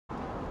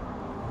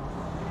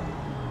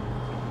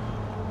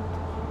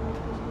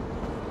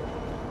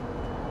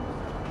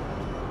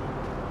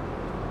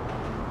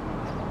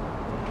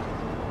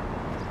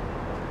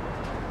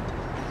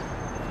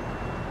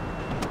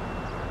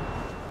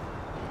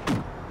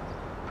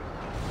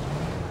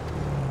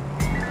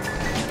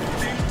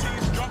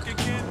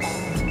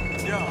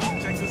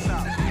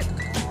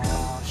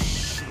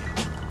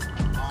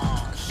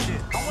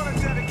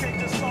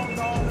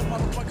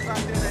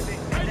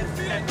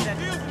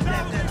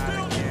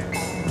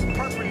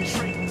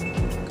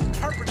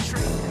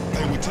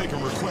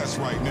West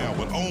right now,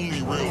 but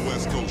only real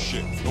West Coast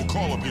shit. Don't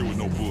call up here with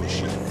no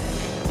bullshit.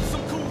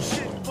 Some cool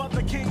shit for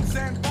the king's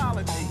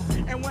anthology.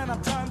 And when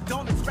I'm done,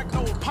 don't expect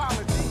no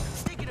apology.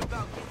 Thinking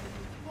about getting a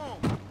new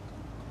phone.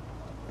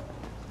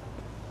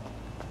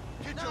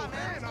 Get Nah, your man,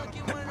 hand I'm out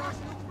gonna of get one of those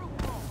new fruit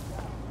phones.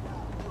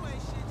 You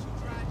ain't shit, you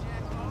dry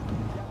jack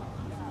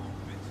off.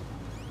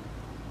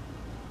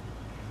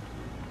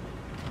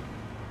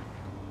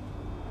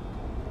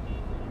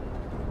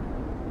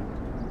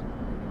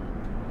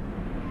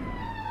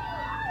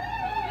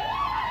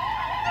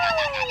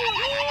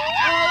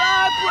 All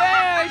our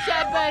prayers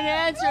have been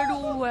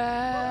answered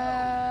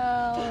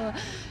well.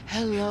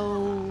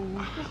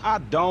 Hello. I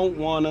don't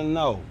want to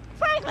know.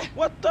 Franklin!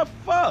 What the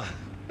fuck?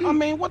 I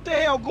mean, what the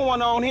hell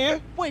going on here?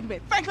 Wait a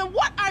minute. Franklin,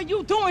 what are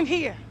you doing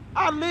here?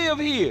 I live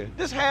here.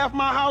 This half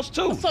my house,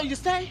 too. So you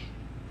say?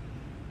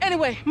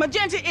 Anyway,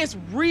 Magenta is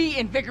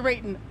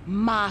reinvigorating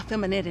my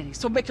femininity.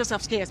 So make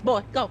yourself scarce.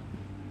 Boy, go.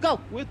 Go.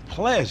 With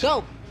pleasure.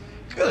 Go.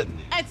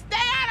 Goodness. And stay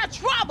out of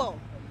trouble.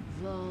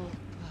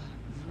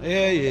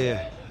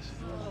 Yeah.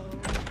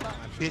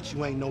 Bitch,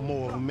 you ain't no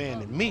more of a man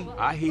than me.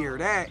 I hear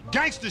that.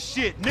 Gangster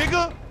shit,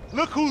 nigga.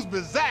 Look who's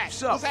bizarre.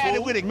 What's at it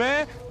fool? with it,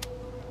 man?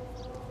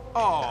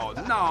 Oh,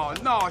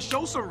 no.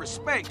 Show some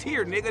respect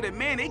here, nigga. The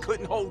man, they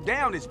couldn't hold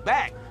down his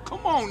back.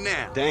 Come on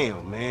now.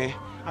 Damn, man.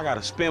 I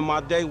gotta spend my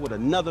day with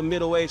another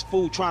middle-aged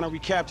fool trying to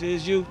recapture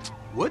his youth.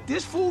 What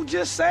this fool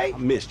just say? I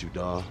missed you,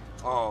 dawg.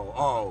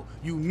 Oh,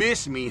 you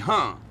miss me,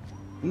 huh?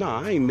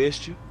 Nah, I ain't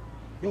missed you.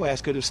 Your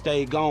ass could have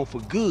stayed gone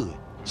for good.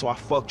 So I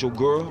fucked your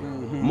girl,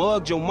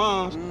 mugged your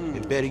moms,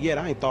 and better yet,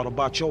 I ain't thought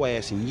about your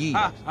ass in years.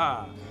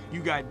 Ha. You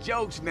got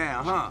jokes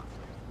now, huh?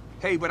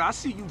 Hey, but I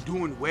see you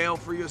doing well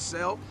for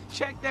yourself.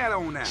 Check that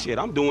on out. Shit,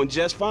 I'm doing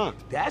just fine.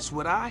 That's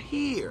what I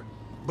hear.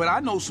 But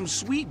I know some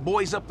sweet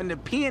boys up in the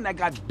pen that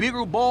got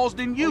bigger balls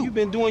than you. Oh, you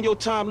been doing your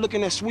time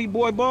looking at sweet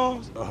boy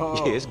balls?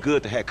 Oh. Yeah, it's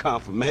good to have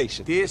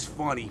confirmation. This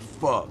funny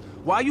fuck.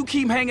 Why you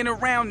keep hanging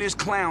around this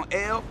clown,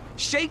 L?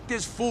 Shake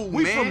this fool,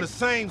 We man. from the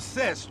same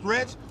set,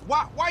 Stretch.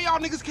 Why y'all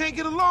niggas can't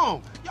get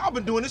along? Y'all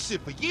been doing this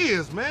shit for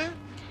years, man.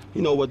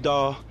 You know what,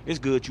 dawg? It's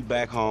good you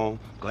back home.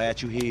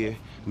 Glad you here.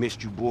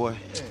 Missed you, boy.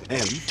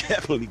 Damn, you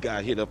definitely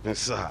got hit up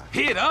inside.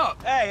 Hit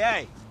up?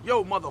 Hey.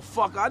 Yo,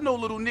 motherfucker, I know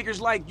little niggas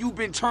like you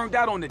been turned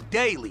out on the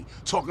daily.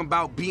 Talking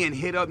about being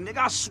hit up, nigga,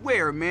 I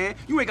swear, man.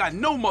 You ain't got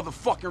no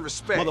motherfucking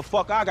respect.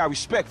 Motherfucker, I got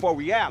respect for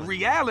reality.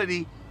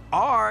 Reality?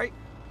 All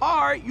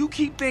right, you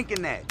keep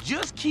thinking that.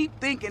 Just keep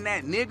thinking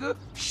that, nigga.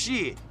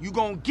 Shit, you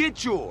gonna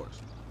get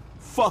yours.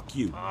 Fuck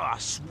you. I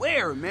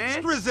swear,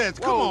 man. Strizzettes,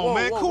 come on,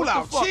 man. Cool what the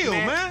out, fuck, chill,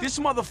 man. This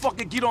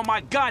motherfucker get on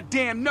my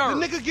goddamn The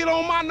nerves. nigga get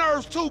on my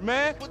nerves too,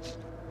 man.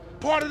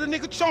 Part of the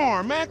nigga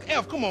charm, man.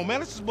 F, come on, man.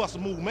 Let's just bust a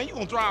move, man. You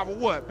gonna drive or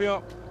what,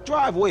 pimp?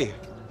 Drive where?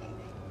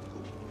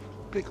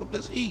 Pick up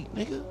this heat,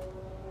 nigga.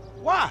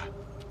 Why?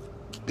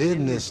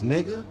 Business,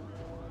 nigga.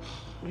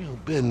 Real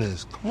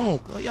business. Come on,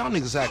 y'all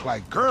niggas act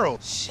like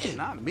girls. Shit.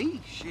 Not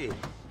me, shit.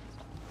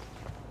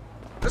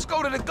 Let's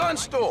go to the gun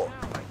store.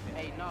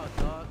 Hey, no,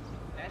 dog.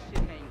 That shit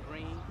ain't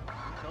green.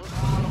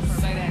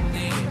 Say that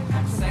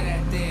then. Say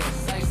that then.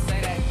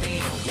 Say that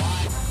then.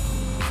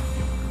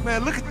 What?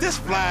 Man, look at this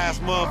fly-ass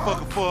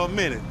motherfucker for a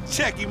minute.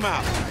 Check him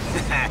out.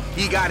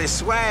 He got his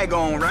swag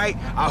on, right?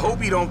 I hope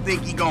he don't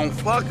think he gon'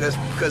 fuck us,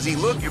 cause he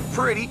looking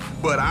pretty,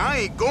 but I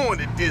ain't going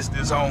the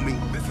distance, homie.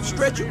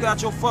 Stretch, you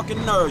got your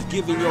fucking nerves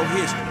giving your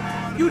history.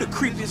 You the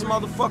creepiest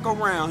motherfucker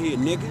around here,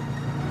 nigga.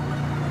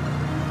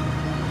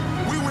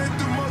 We went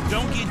through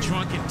Don't get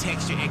drunk and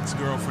text your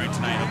ex-girlfriend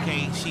tonight,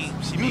 okay? She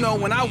You know,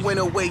 when I went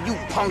away, you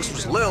punks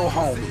was little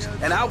homies,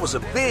 and I was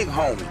a big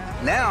homie.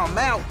 Now I'm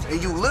out,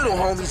 and you little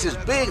homies is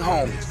big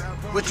homies.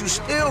 But you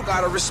still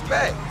gotta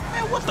respect.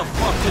 Man, what the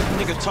fuck this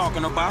nigga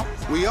talking about?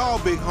 We all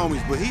big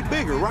homies, but he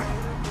bigger, right?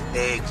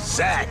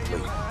 Exactly.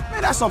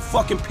 Man, that's some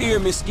fucking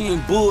pyramid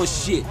scheme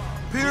bullshit.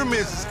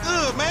 Pyramids is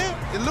good, man.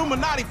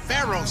 Illuminati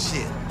pharaoh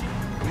shit.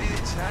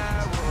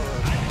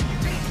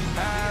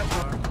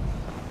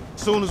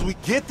 Soon as we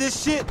get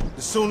this shit,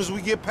 as soon as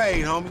we get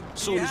paid, homie.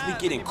 Soon as we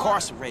get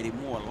incarcerated,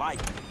 more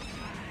likely.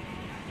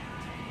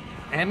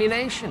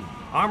 Ammunition,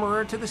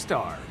 armorer to the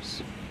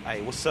stars.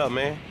 Hey, what's up,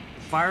 man?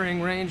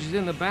 Firing range is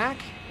in the back,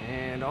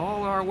 and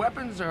all our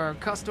weapons are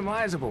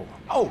customizable.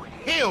 Oh,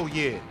 hell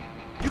yeah.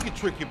 You can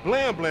trick your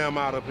blam blam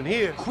out up in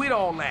here. Quit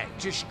all that.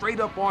 Just straight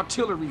up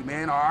artillery,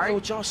 man, all Hey, right?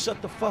 would y'all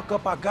shut the fuck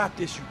up? I got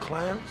this, you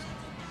clowns.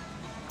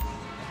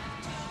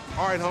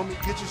 All right, homie,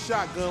 get your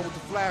shotgun with the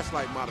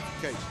flashlight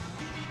modification.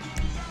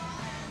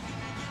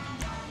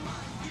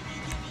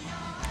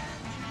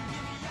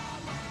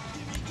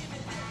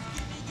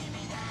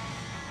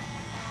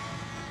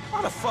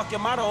 Why the fuck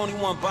am I the only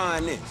one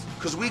buying this?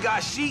 Cause we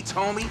got sheets,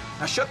 homie.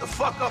 Now shut the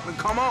fuck up and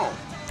come on.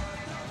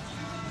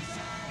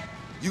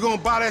 You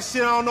gonna buy that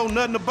shit I don't know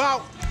nothing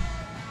about?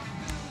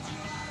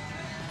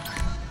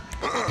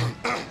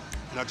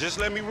 Now just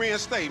let me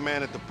reinstate,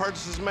 man, that the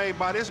purchases made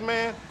by this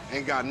man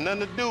ain't got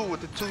nothing to do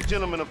with the two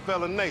gentlemen of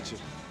felon nature.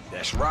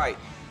 That's right.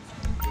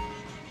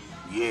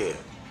 Yeah.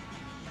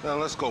 Now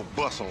let's go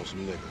bust on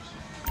some niggas.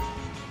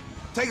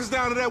 Take us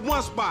down to that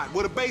one spot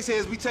where the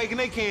baseheads be taking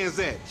their cans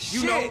at.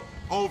 You know,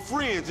 on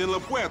Fringe in La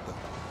Puerta.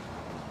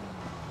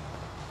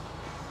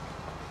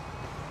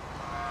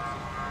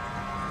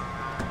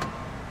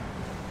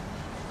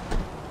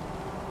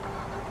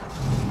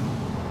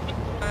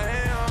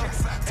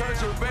 Turn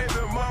your baby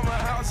mama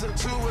house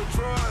into a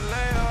drug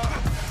layer.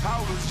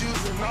 I was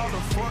using all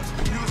the force,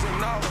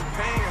 using all the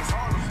pants.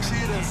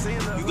 She done seen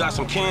the... You got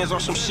some cans or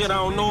some shit I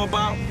don't know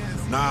about?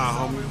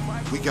 Nah,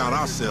 homie. We got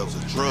ourselves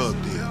a drug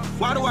deal.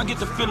 Why do I get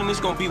the feeling it's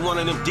gonna be one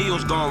of them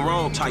deals gone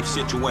wrong type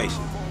situations?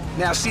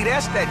 Now, see,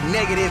 that's that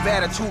negative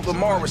attitude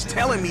Lamar was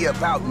telling me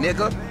about,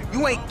 nigga.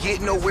 You ain't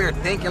getting nowhere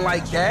thinking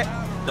like that.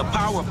 The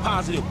power of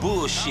positive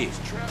bullshit.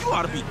 You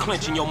ought to be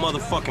clenching your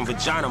motherfucking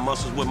vagina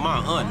muscles with my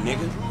aunt,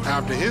 nigga.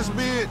 After his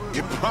bid,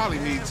 it probably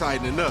need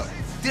tightening up.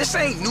 This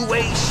ain't new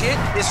age shit,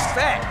 it's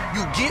fact.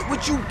 You get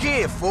what you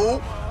give,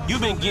 fool. You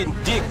been getting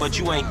dick, but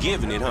you ain't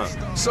giving it, huh?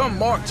 Some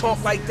Mark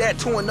talk like that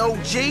to an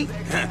OG?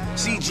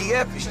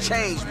 CGF has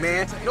changed,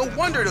 man. No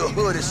wonder the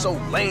hood is so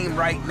lame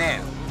right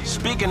now.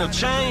 Speaking of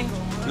change,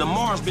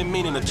 Lamar's been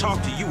meaning to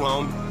talk to you,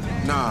 homie.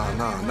 Nah,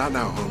 not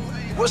now,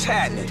 homie. What's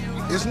happening?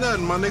 It's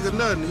nothing, my nigga,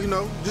 nothing, you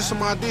know. Just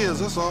some ideas,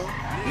 that's all.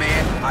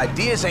 Man,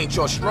 ideas ain't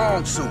your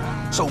strong suit,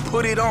 so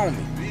put it on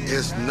me.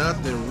 It's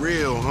nothing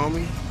real,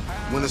 homie.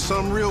 When it's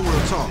something real,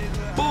 we'll talk.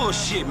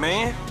 Bullshit,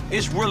 man.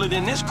 It's realer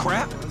than this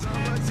crap.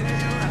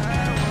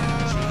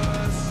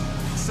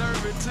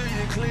 Serve it to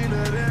you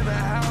cleaner than a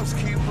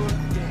housekeeper.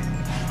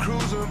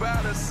 Cruising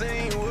by the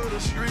scene with a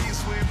street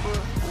sweeper.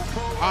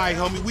 All right,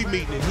 homie, we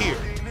meeting in here.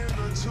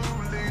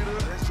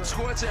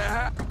 Scorch it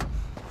hot.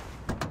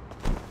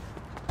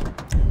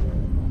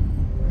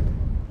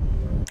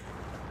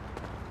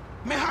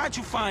 Man, how'd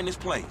you find this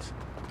place?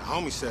 The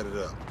homie set it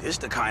up. It's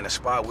the kind of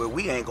spot where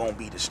we ain't gonna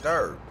be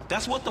disturbed.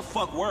 That's what the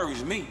fuck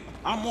worries me.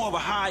 I'm more of a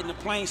hide in the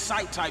plain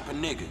sight type of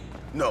nigga.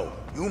 No,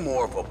 you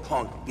more of a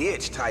punk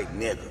bitch type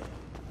nigga.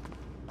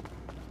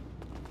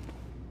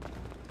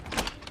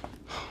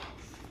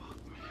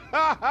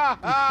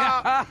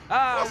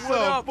 What's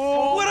up,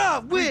 fool? What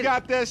up with We it?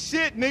 got that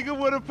shit, nigga,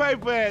 with a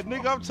paper at.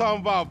 Nigga, I'm talking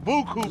about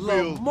buku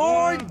bills.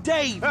 Lamar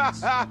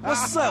Davis.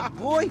 What's up,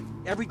 boy?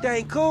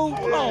 Everything cool?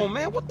 Hold on,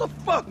 man. What the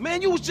fuck,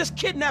 man? You was just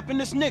kidnapping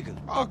this nigga.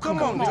 Oh, come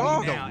on,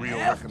 dog. You know real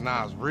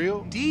recognize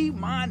real. D,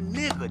 my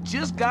nigga,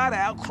 just got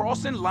out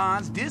crossing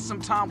lines, did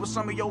some time with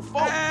some of your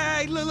folks.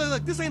 Hey,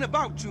 look, this ain't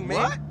about you, man.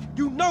 What?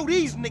 You know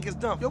these niggas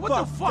done Yo, what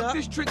the fucked fuck up.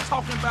 this trick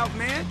talking about,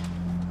 man?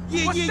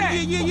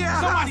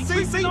 Yeah. Somebody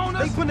creeping on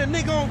us? They putting a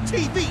nigga on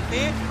TV,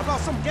 man, about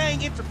some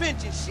gang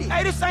intervention shit.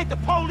 Hey, this ain't the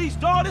police,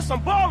 dog. This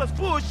some ballers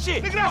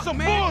bullshit. Nigga, that's some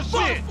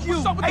bullshit. Fuck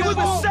you. Hey, we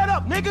been set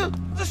up, nigga.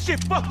 This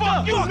shit fucked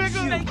up. you,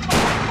 nigga.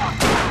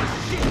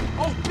 Shit,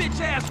 oh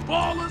bitch-ass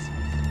ballers.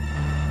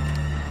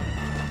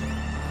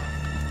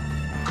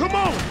 Come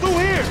on, through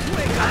here. You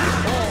ain't got this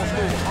balls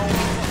for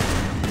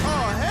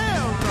Oh,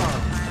 hell no.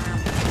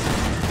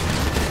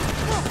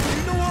 Fuck,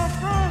 you know where I'm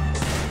from?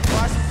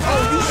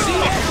 Oh, you see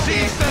that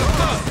shit?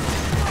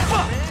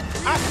 Fuck.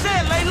 I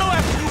said lay low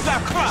after you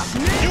got cropped.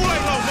 You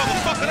ain't no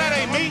motherfucker, that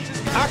ain't me.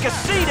 I can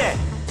see that.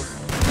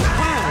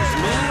 Clowns,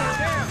 man.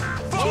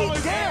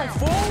 Keep down,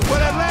 fool. Where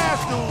that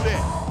last dude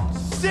at?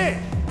 Shit.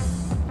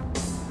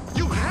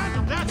 You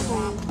handled that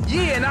fool.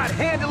 Yeah, and I'd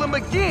handle him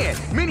again,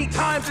 many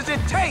times as it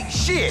takes,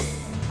 shit.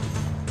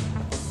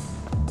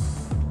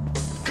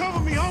 Cover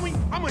me, homie.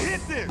 I'ma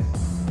hit this.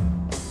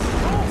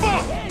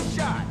 Fuck!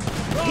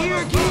 Here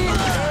again.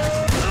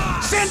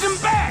 Send him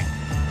back.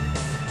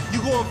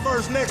 You going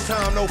first next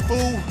time, no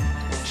fool.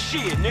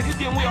 Shit, nigga,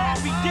 then we all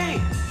be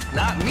dead.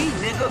 Not me,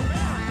 nigga.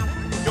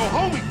 Your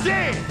homie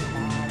dead.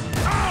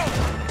 Ow!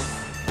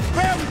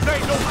 Families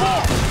ain't no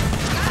more.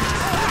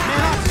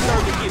 Man, I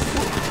deserve to get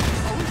put.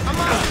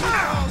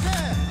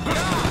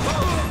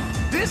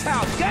 This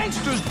how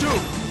gangsters do.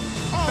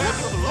 Oh,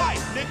 that's for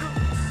life, nigga.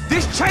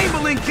 This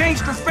Chamberlain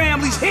gangster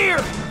family's here.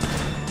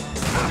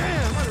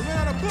 Damn, I ran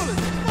out of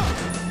bullets.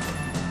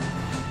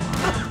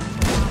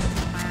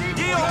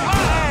 Get on my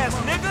ass,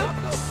 nigga.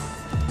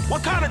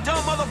 What kind of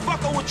dumb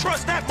motherfucker would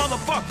trust that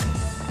motherfucker?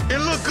 It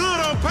look good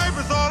on paper,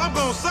 is all I'm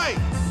gonna say.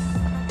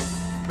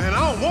 Man,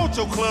 I don't want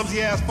your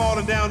clumsy ass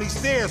falling down these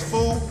stairs,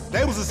 fool.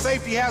 They was a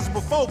safety hazard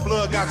before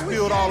blood got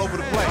spilled all over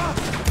the place.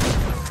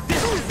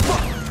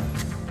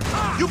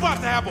 You about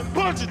to have a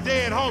bunch of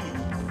dead homies.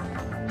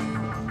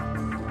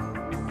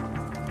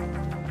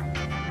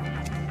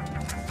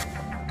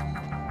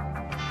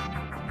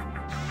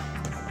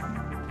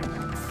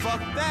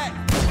 Fuck that.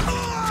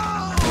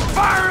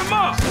 Fire him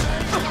up.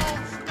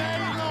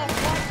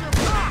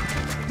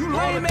 You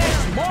lame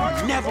ass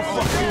Mark. Never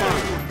fucking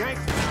mind.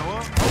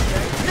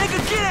 Nigga,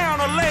 get down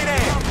or lay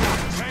down.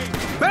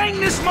 Bang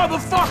this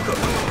motherfucker.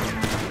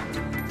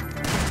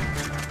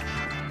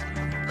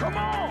 Come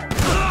on.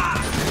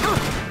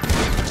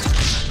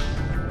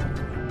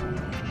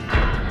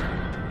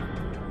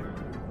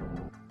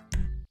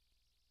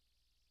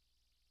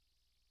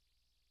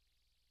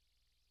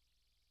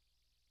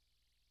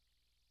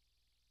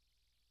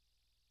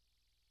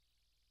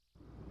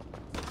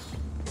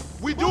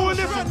 We doing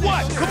this or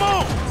what? Come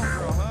on!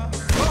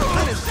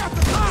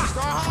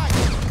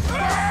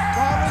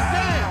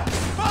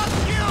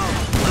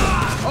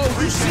 Oh,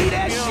 you see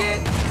that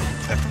shit?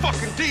 That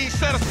fucking D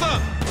set us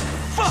up.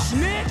 Fuck!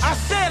 Snitch! I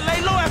said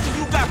lay low after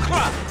you got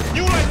clocked.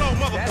 You lay low,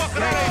 motherfucker.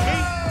 That ain't me.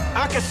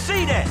 I can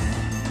see that.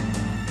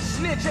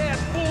 Snitch ass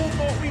fool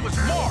thought we was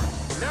smart.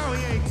 Now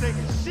he ain't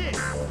thinking shit.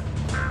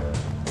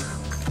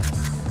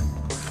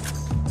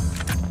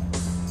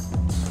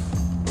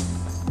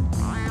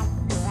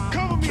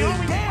 Cover me,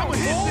 homie. Damn, I'ma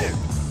hit fool. this.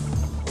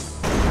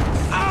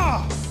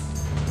 Ah!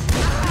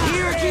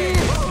 Here again?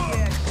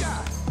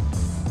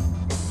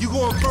 You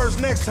going first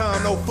next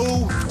time, no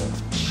fool.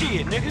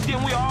 Shit, nigga,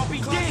 then we all be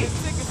dead.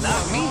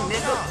 Not me,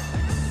 nigga.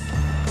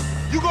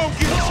 You gon'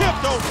 get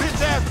chipped, old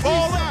bitch-ass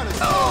baller.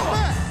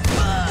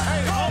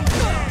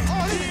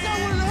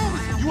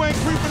 You ain't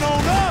creeping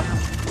on us.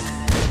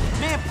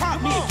 Man,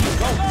 pop me and keep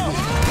going.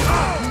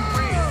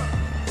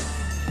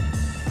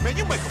 Man,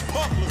 you make a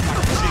punk look like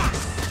a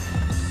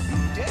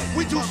G.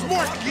 We too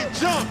smart to get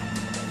jumped.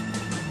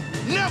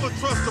 Never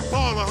trust a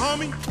baller,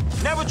 homie.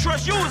 Never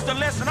trust you is the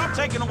lesson I'm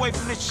taking away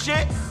from this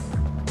shit.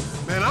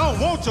 Man, I don't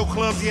want your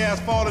clumsy ass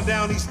falling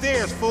down these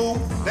stairs, fool.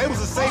 They was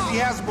a safety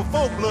hazard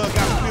before blood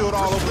got spilled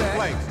all over the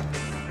place.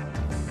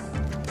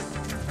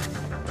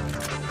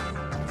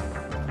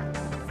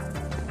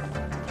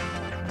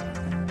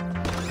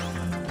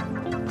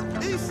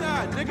 East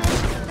side, nigga.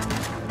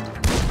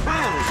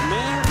 Finals,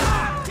 man.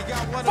 He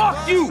got one Fuck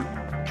of you!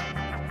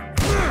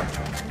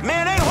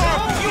 Man, ain't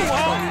hard for you,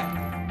 homie.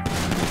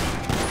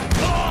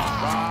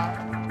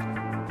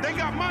 They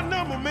got my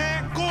number,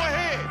 man. Go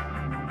ahead.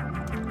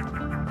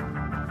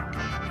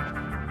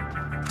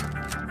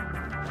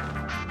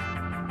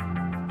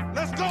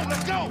 Let's go,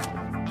 let's go.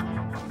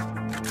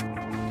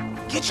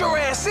 Get your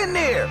ass in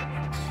there.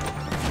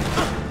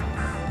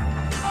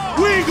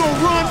 We ain't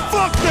gonna run.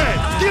 Fuck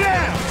that. Get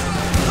out.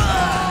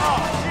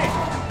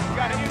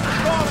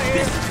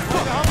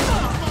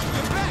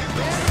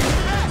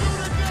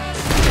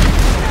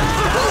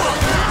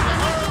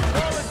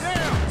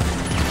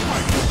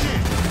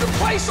 The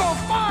place on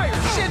fire.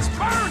 Shit's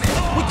burning.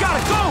 We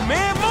gotta go,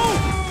 man.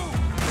 Move!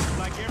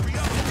 Like every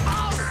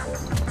other.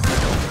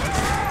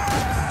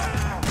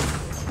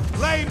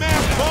 Lame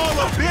ass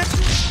baller, bitch.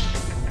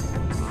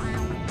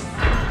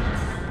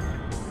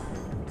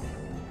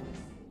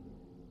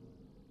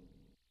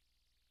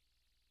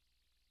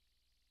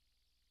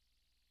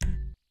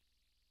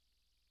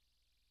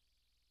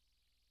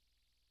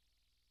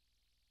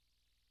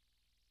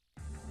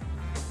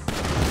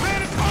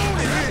 Man, it's on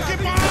in here. Get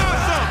behind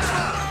something.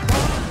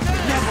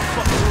 Never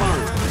fucking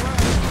learn.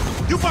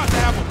 You about to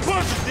have a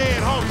bunch of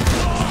dead homies.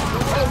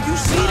 Oh, you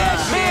see that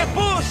shit? Man,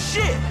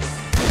 bullshit!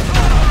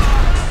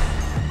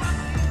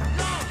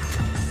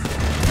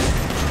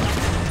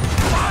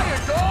 Fire,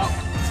 dog!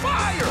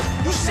 Fire!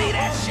 You see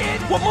that shit?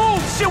 Well,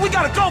 move! Shit, we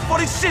gotta go for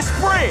this shit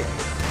spread!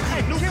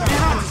 Hey, new Man,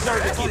 I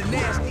deserve to get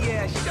Nasty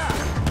ass shot.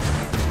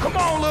 Come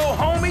on, little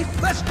homie.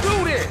 Let's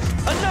do this.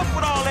 enough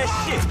with all that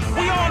shit.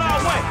 We on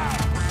our way.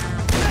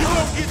 You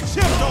gonna get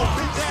chipped, old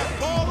bitch-ass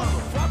baller.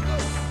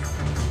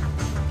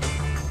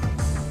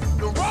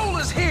 The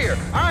roller's here.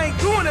 I ain't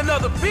doing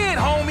another bid,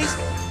 homies.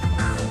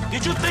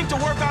 Did you think to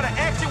work out an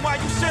exit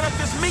while you set up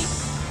this meet?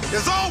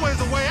 There's always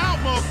a way out,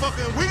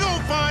 motherfucker, and we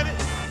gonna find it.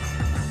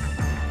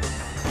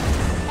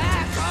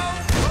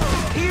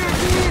 Here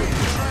again.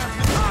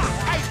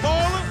 Hey,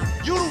 baller,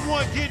 you the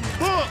one getting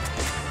booked.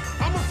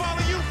 I'ma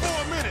follow you for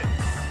a minute.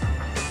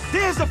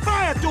 There's the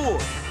fire door.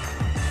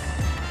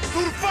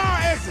 Through the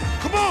fire exit.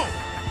 Come on.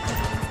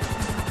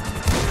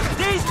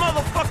 These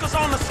motherfuckers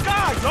on the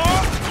sky,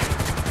 dawg.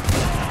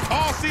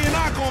 RC and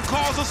I gonna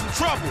cause us some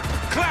trouble.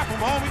 Clap them,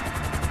 homie.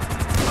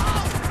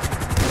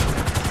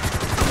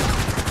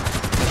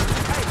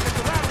 Hey, there's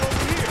a ladder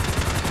over here.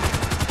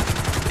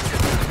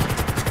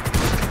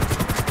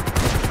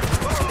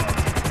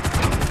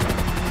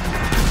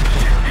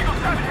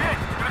 Eagle's got a hit.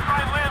 Gonna try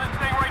and land this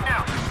thing right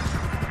now.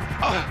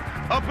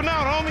 Up and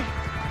out, homie.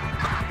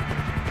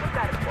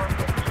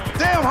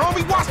 Damn,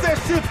 homie, watch that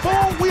shit,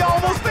 fool. We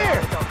almost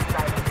there.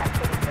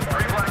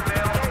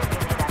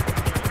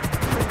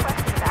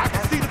 I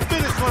can see the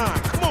finish line.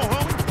 Come on,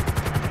 homie.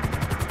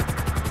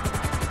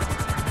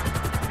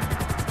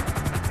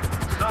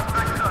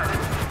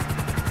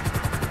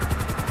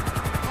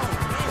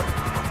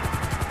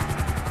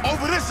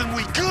 Over this and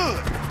we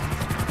good.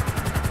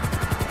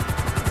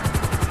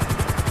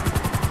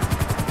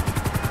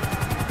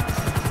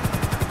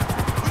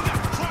 We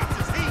gotta drop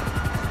this heat.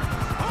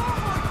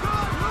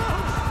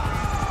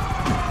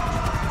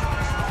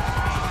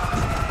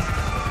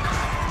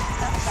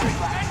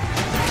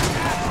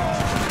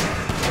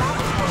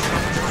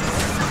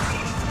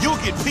 You'll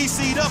get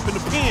PC'd up in the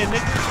pen,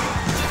 nigga.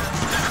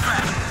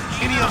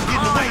 Any of them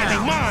getting away in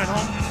their mind,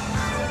 homie.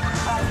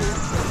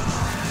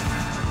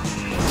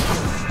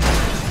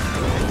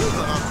 These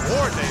are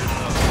uncoordinated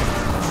enough.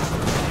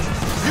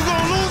 You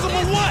gonna lose them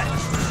or what?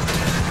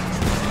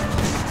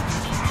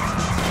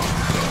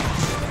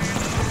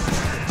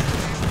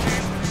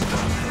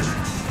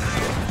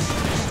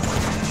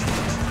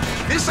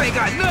 This ain't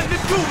got nothing to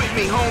do with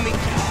me, homie.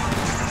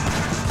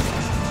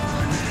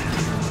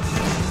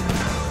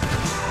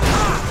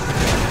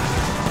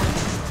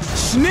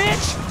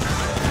 snitch!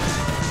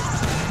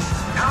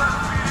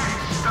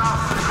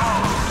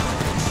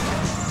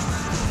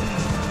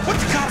 What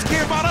the cops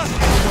care about us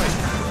anyway?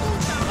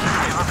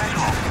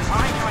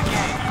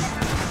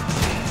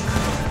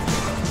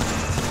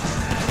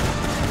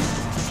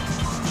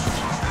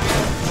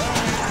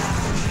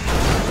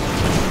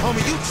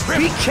 Homie, you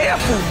tripping. Be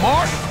careful,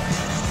 Mark!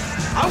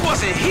 I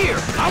wasn't here.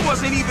 I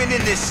wasn't even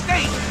in this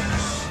state.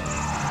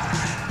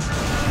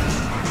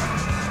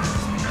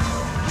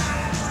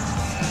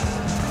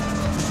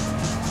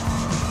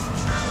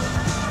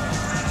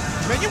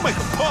 Man, you make a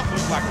pup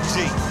look like a G.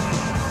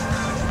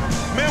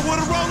 Man, where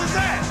the roll is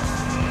at?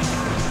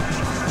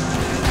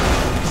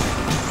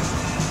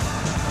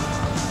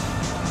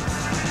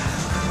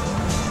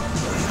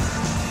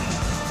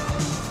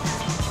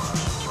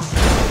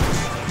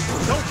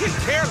 Don't get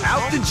careless.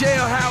 Out the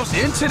jailhouse,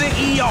 into the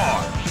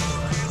ER.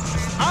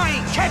 I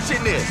ain't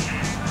catching this.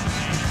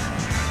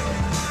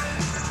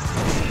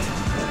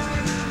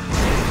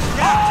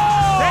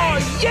 Oh,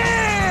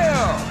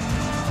 yeah!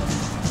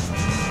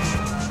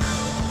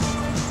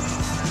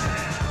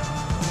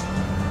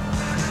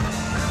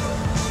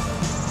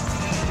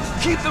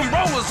 Keep them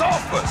rollers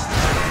off us.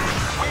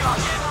 We are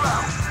en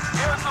route.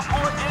 Air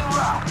support en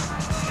route.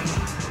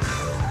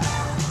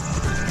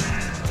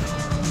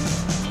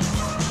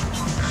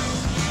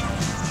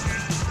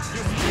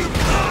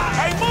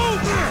 Hey,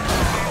 move!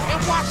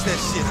 And watch that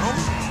shit,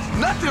 homie.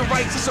 Nothing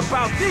righteous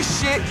about this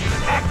shit.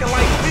 Acting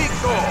like big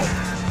dog.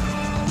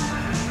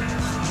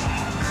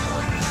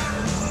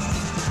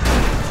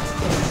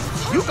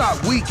 You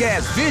got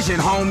weak-ass vision,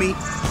 homie.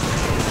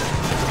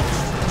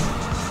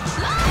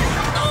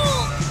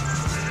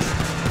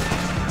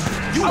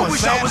 I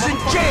wish I was in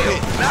jail,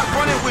 not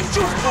running with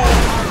you, fool.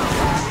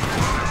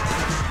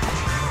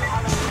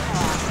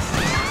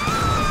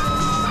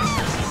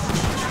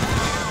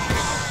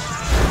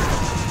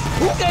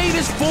 Who gave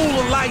this fool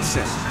a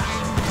license?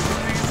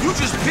 You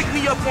just picked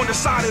me up on the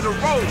side of the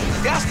road.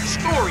 That's the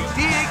story,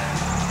 dig?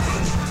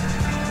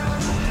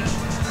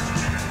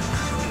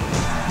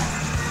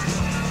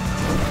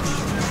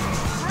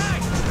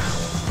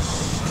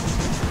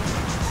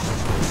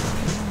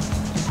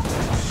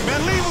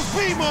 Man, leave us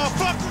be,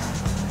 motherfucker.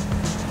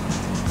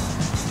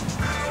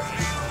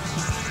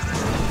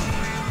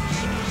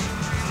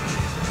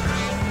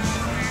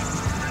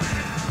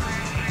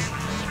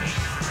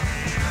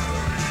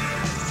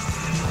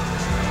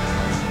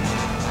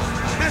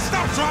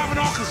 Stop driving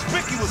all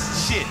conspicuous and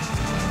shit.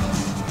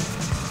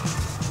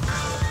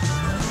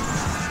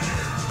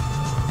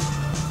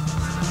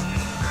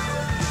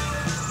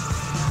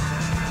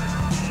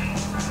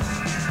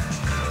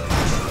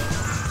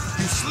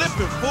 You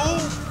slipping, fool.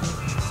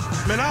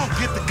 Man, I don't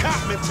get the cop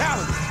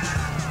mentality.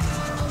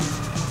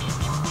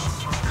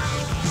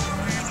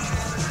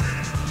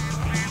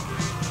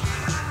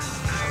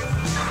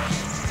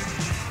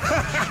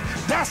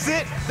 That's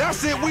it.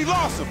 That's it. We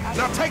lost him.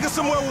 Now take us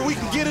somewhere where we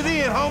can get it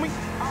in, homie.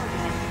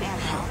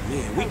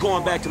 Man, we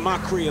going back to my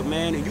crib,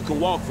 man, and you can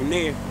walk from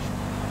there.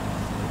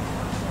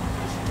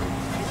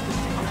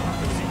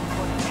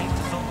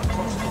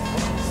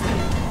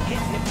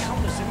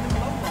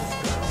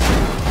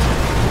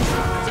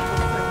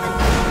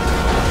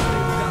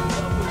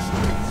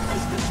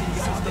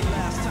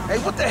 Hey,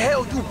 what the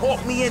hell you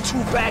walked me into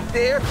back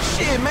there?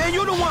 Shit, man,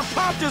 you the one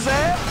popped his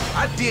ass.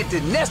 I did the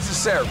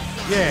necessary.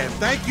 Yeah,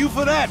 thank you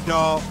for that,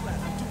 dawg.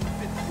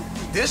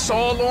 This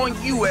all on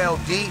you,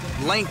 LD,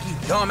 lanky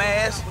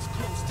dumbass.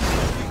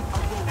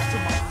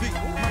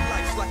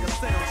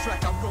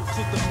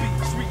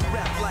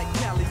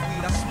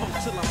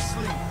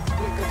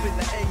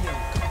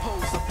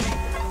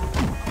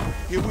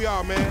 Here we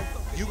are, man.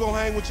 You gonna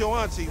hang with your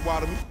auntie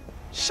while the...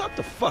 Shut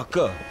the fuck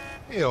up.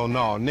 Hell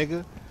no,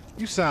 nigga.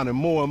 You sounding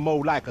more and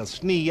more like a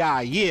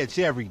snee-eye itch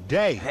every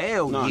day.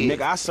 Hell no, yeah.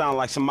 Nigga, I sound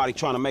like somebody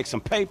trying to make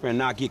some paper and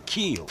not get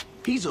killed.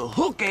 He's a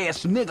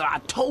hook-ass nigga, I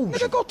told you.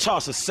 Nigga, go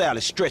toss a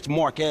salad, stretch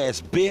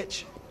mark-ass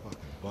bitch. Fucking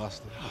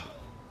buster.